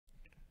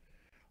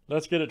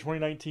Let's get it.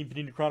 2019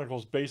 Panini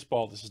Chronicles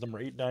Baseball. This is number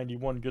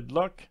 891. Good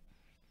luck.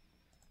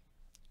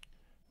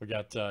 We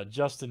got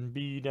Justin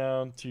B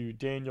down to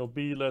Daniel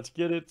B. Let's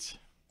get it.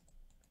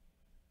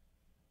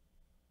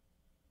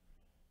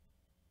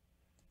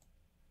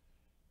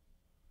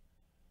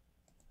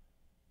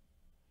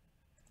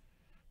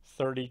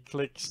 $30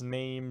 clicks,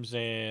 names,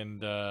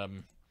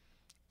 and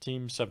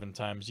teams 7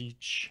 times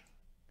each.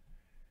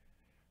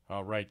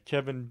 All right,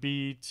 Kevin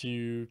B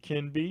to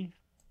Ken B.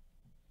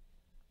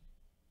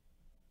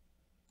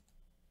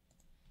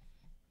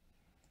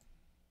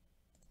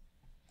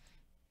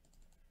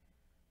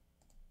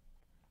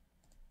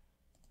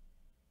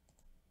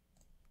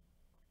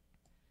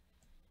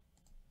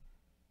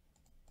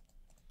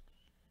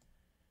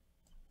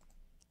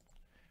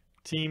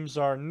 Teams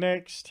are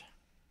next.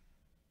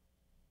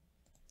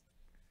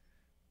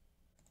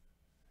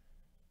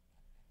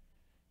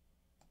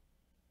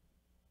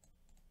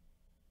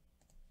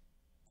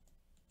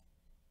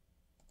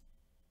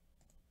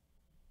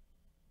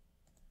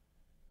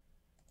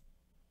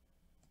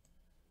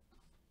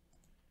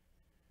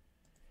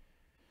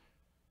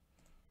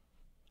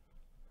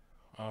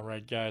 All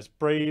right, guys.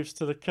 Braves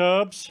to the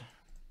Cubs.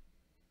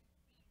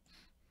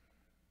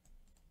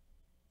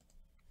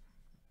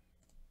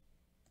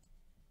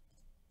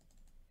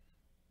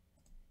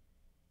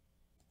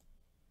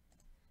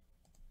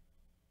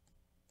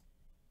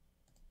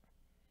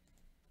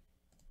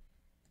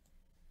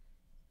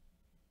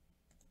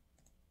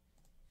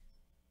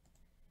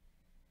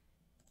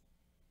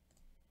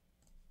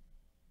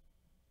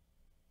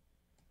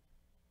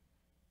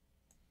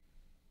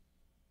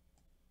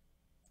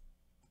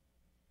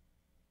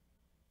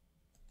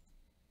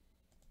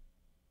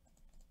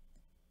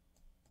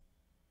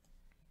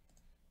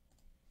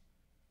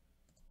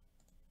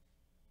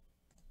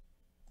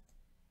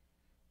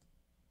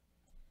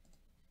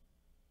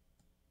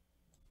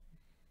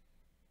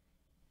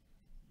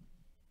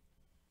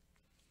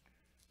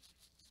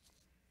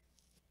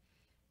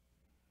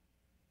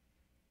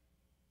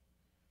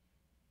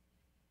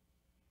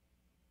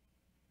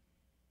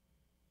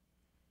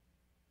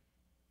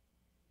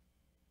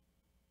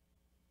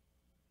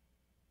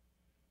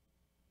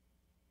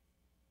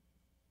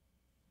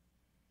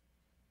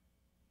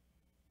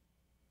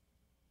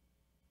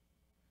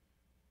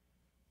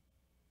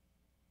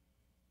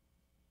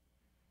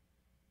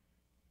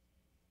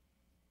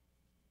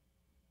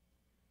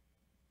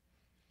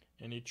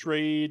 Any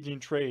trades? Any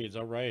trades?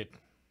 All right.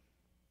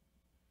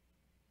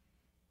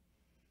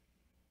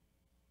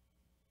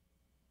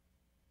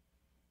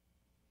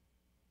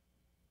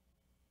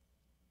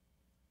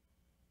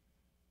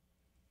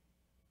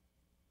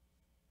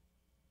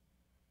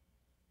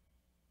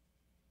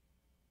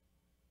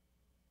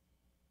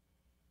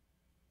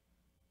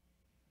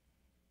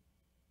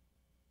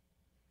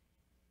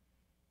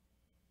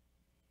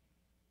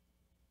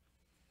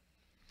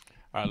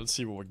 All right, let's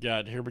see what we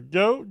got. Here we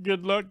go.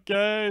 Good luck,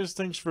 guys.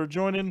 Thanks for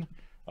joining.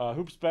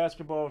 Hoops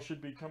basketball should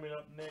be coming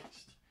up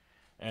next.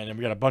 And then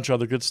we got a bunch of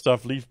other good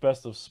stuff. Leaf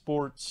Best of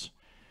Sports.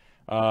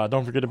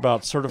 Don't forget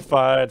about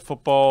certified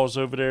footballs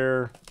over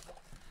there.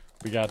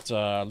 We got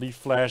Leaf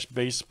Flash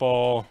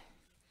Baseball.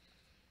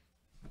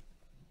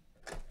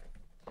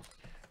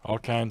 All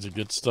kinds of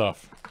good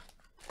stuff.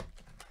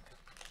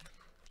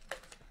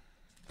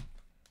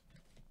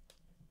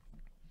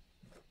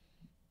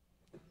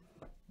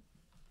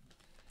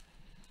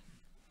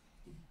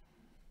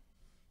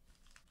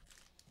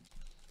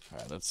 All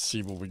right, let's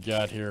see what we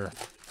got here.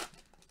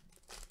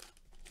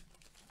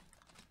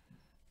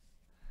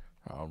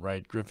 All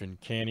right, Griffin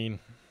Canning.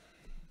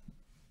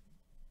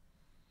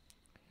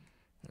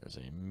 There's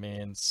a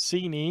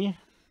Mancini.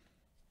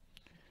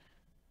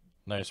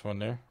 Nice one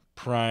there.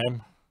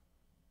 Prime.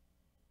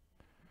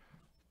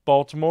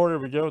 Baltimore, there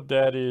we go.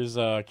 That is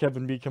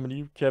Kevin B coming to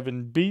you.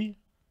 Kevin B.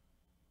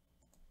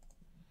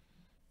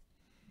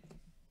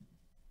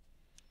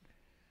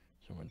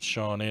 So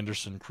Sean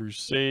Anderson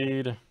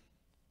Crusade.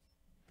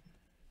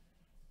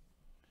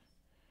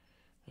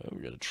 Oh,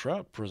 we got a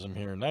Trout Prism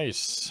here.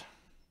 Nice.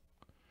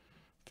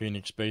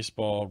 Phoenix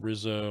Baseball,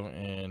 Rizzo,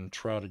 and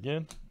Trout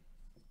again.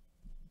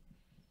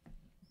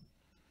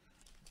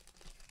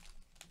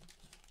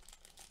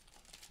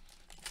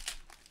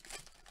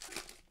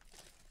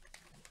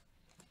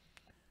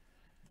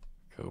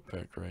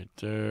 Kopech right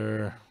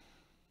there.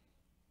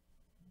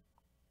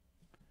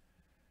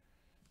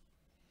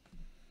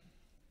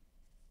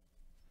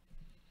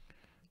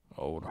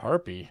 Old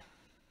Harpy.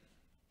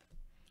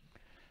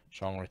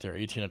 Sean right there,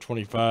 18 of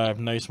 25.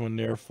 Nice one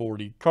there for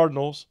the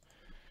Cardinals.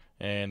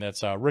 And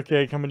that's Rick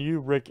A coming to you.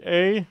 Rick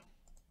A.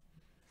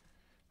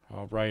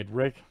 All right,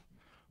 Rick.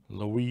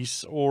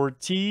 Luis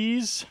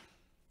Ortiz.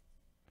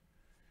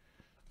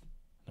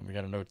 Then we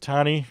got an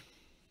Ohtani.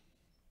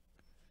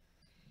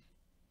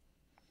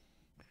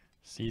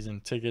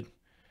 Season ticket.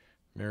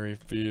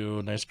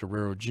 Merrifield. Nice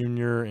Guerrero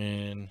Jr.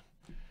 and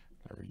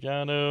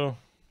Ariano.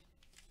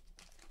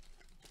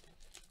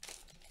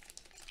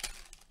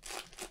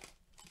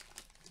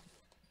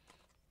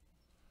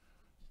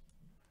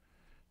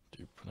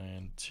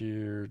 Duplantis.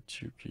 tier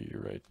 2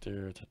 right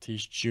there.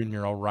 Tatis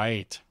Jr. All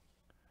right.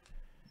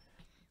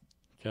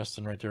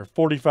 Keston right there.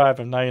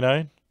 45 of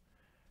 99.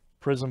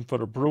 Prism for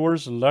the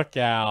Brewers. Look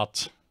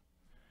out.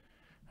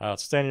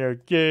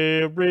 Outstanding.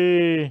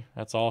 Gary.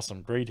 That's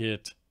awesome. Great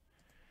hit.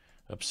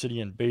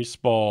 Obsidian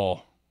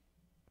Baseball.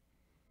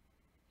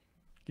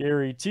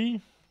 Gary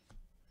T.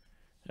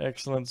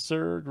 Excellent,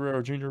 sir.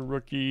 Guerrero Jr.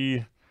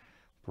 rookie.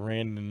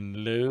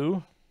 Brandon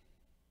Lowe.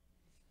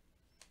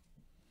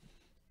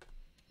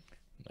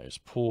 Nice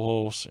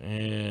Pujols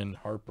and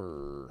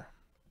Harper.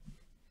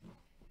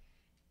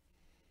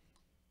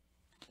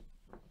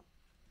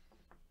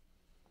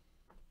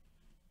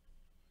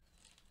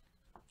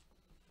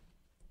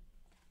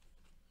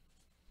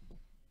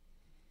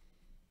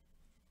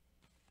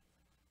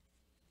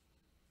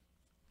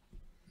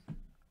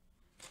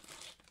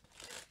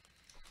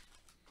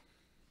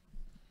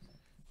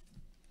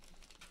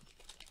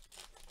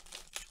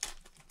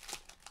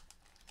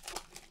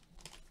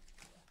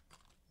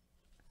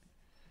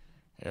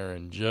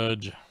 Aaron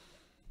Judge.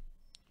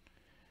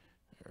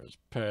 There's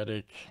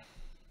Paddock.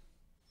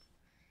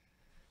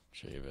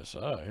 Chavis.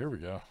 Here we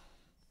go.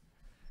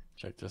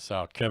 Check this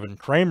out. Kevin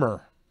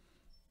Kramer.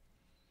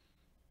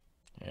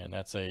 And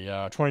that's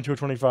a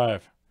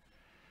 22-25.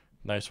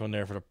 Nice one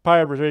there for the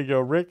Pirates. There you go,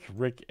 Rick.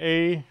 Rick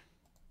A.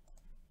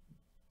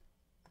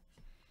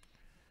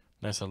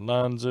 Nice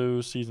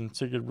Alonso. Season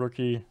ticket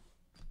rookie.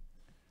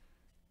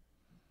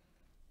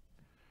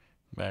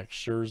 Max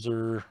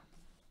Scherzer.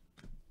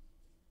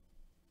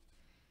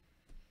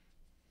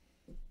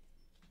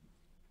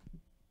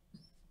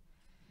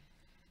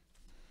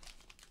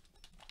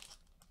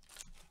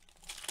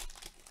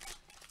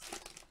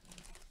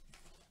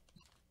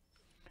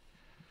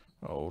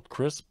 Oh,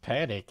 Chris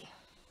Paddock.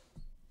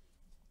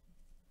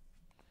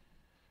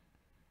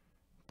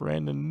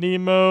 Brandon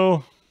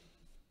Nemo.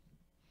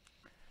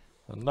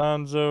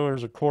 Alonso.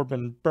 Here's a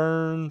Corbin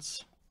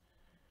Burns.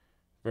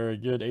 Very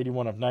good.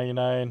 81 of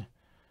 99.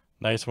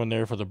 Nice one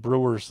there for the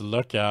Brewers.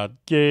 Look out.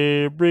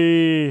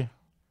 Gary.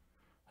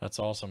 That's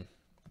awesome.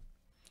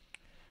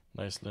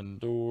 Nice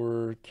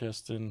Lindor.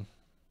 Keston.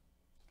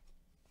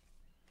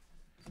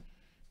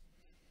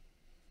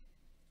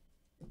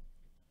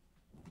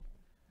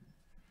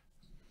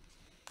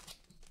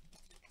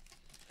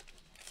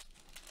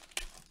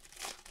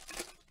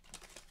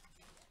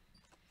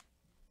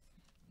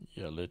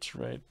 Yelich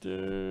right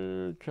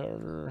there.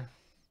 Carter.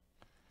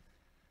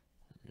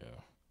 There we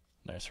go.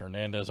 Nice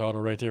Hernandez auto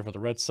right there for the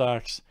Red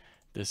Sox.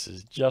 This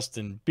is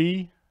Justin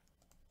B.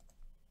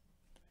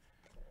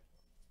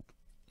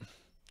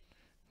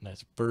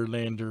 Nice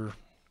Verlander.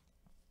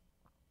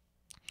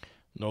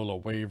 Nola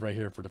wave right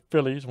here for the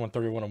Phillies.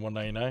 131 and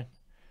 199.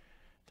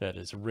 That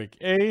is Rick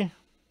A.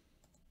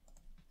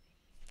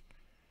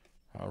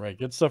 All right,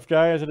 good stuff,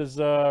 guys. It is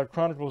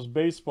Chronicles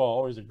Baseball.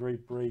 Always a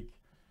great break.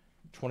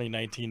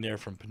 2019 there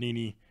from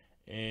Panini.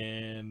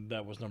 And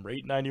that was number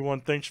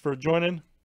 891. Thanks for joining.